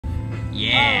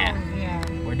Yeah. Oh, yeah.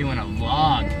 We're doing a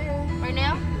vlog. Right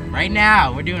now? Right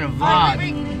now, we're doing a vlog.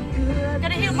 Wait.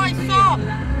 Gotta hit my song.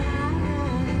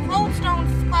 Rolling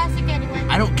Stones is classic anyway.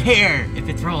 I don't care if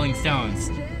it's Rolling Stones.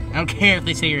 I don't care if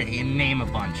they say your name a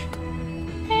bunch.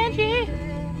 Angie.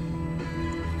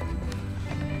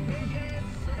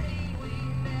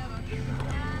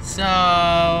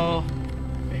 So,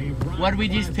 what did we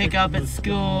just pick up at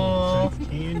school?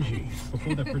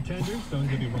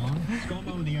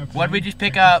 What did we just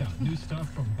pick up?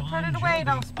 Put it away,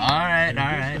 don't speak. Alright.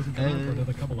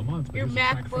 Your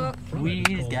MacBook. We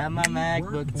just got my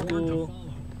MacBook at school.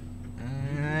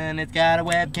 And it's got a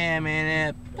webcam in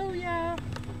it. BOOYAH.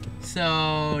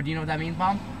 So, do you know what that means,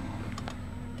 Mom?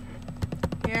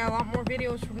 Yeah, a lot more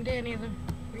videos from Danny than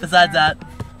Besides that.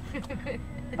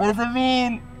 What does it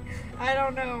mean? I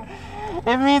don't know.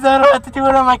 It means I don't have to do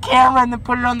it on my camera and then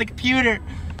put it on the computer.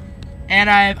 And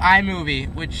I have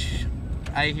iMovie, which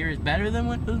I hear is better than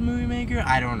Windows Movie Maker.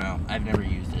 I don't know. I've never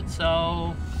used it.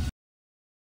 So...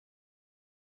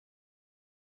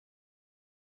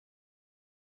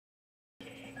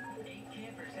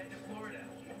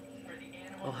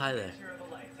 Oh, hi there.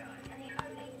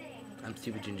 I'm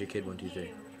Stupid Ginger Kid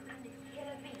 123.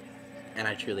 And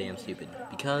I truly am stupid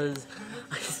because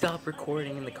I stopped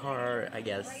recording in the car, I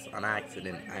guess, on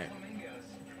accident.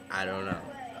 I don't know.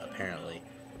 Apparently,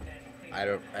 I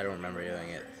don't remember doing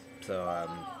it. So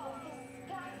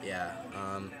yeah.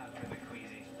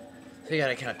 So you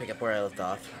gotta kind of pick up where I left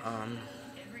off.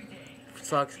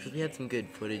 Sucks because we had some good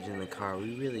footage in the car.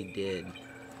 We really did,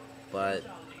 but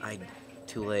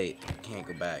too late. Can't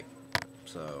go back.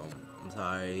 So I'm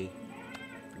sorry.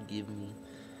 Forgive me.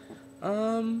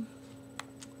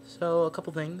 So, a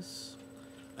couple things.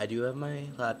 I do have my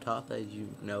laptop, as you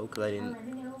know, because I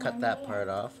didn't cut that part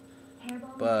off.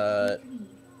 But,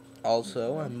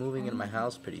 also, I'm moving into my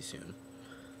house pretty soon.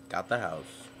 Got the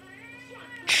house.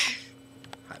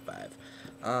 High five.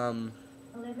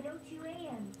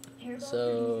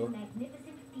 So,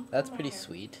 that's pretty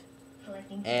sweet.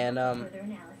 And,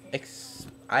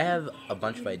 I have a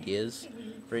bunch of ideas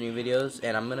for new videos,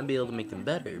 and I'm going to be able to make them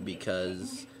better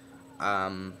because,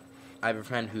 I have a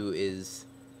friend who is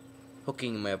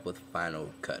hooking me up with Final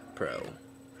Cut Pro.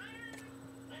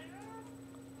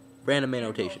 Random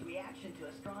annotation.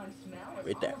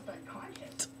 Right there.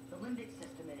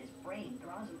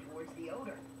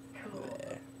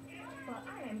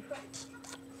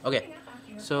 Okay,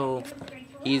 so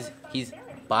he's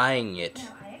buying it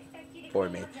for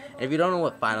me. And if you don't know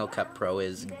what Final Cut Pro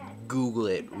is, Google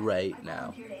it right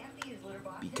now.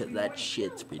 Because that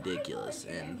shit's ridiculous,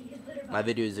 and my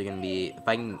videos are gonna be,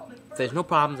 if there's no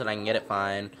problems and I can get it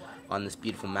fine on this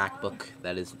beautiful MacBook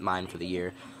that is mine for the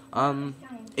year,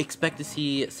 expect to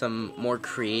see some more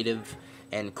creative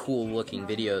and cool looking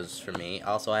videos from me.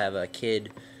 Also, I have a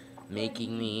kid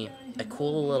making me a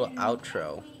cool little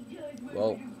outro.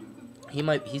 Well, he's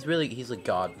a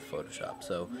god with Photoshop,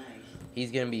 so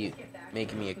he's gonna be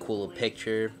making me a cool little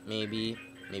picture, maybe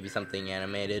something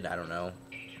animated, I don't know.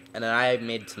 And then I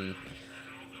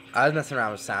was messing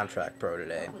around with Soundtrack Pro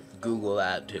today. Google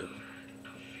that too.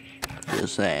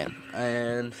 Just saying.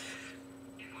 And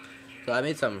so I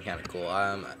made something kind of cool.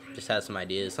 Just had some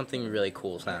ideas, something really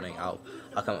cool sounding. I'll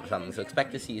come up with something. So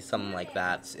expect to see something like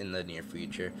that in the near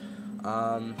future.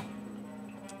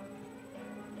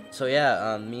 So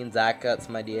yeah, me and Zach got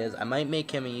some ideas. I might make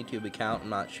him a YouTube account. I'm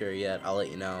not sure yet. I'll let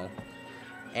you know.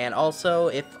 And also,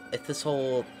 if this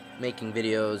whole making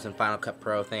videos and Final Cut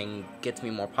Pro thing gets me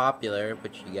more popular,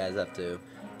 which you guys have to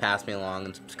pass me along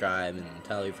and subscribe and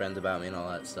tell your friends about me and all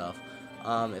that stuff.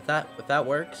 If that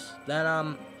works, then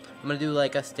I'm gonna do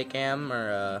like a stick-am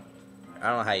or I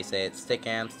don't know how you say it,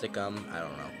 stick-am, stick-um, I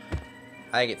don't know.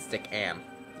 I think it's stick-am.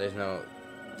 There's no,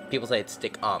 people say it's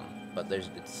stick-um, but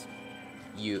it's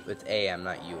A-M,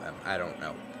 not U-M. I don't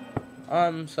know.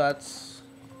 So that's,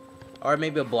 or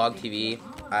maybe a blog TV.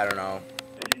 I don't know.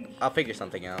 I'll figure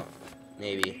something out.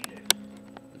 Maybe.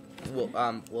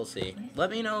 We'll see. Let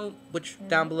me know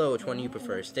down below which one you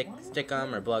prefer,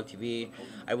 Stick'em or Blog TV.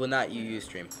 I will not use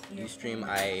Ustream. Ustream,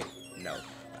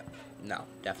 no,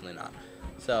 definitely not.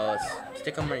 So it's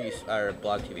Stick'em or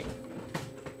Blog TV.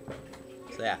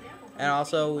 So yeah, and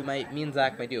also me and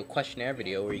Zach might do a questionnaire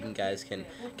video where you guys can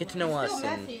get to know us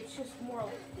and It's just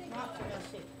more not too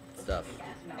messy. stuff.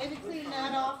 Maybe clean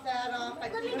that off.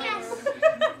 Let me guess.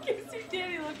 I can see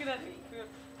Danny looking at me.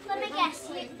 Let me guess.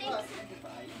 You think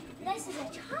this is a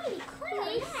tiny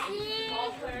clear?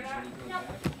 Nope.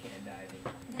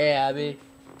 Hey, Abby.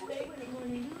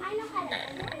 I know how to.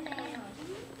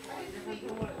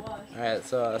 Alright,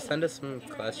 so send us some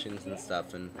questions and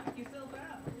stuff, and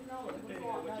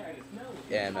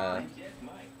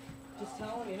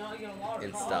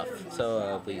and stuff.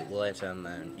 So we'll answer them,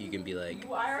 and you can be like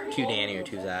to Danny or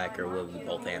to Zach, or we'll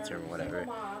both answer them, whatever.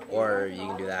 Or you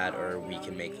can do that, or we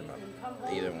can make them up.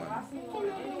 Either one.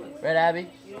 Right, Abby?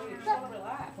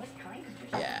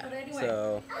 Yeah.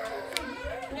 So.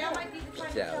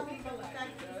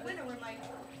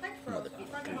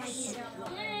 Motherfuckers.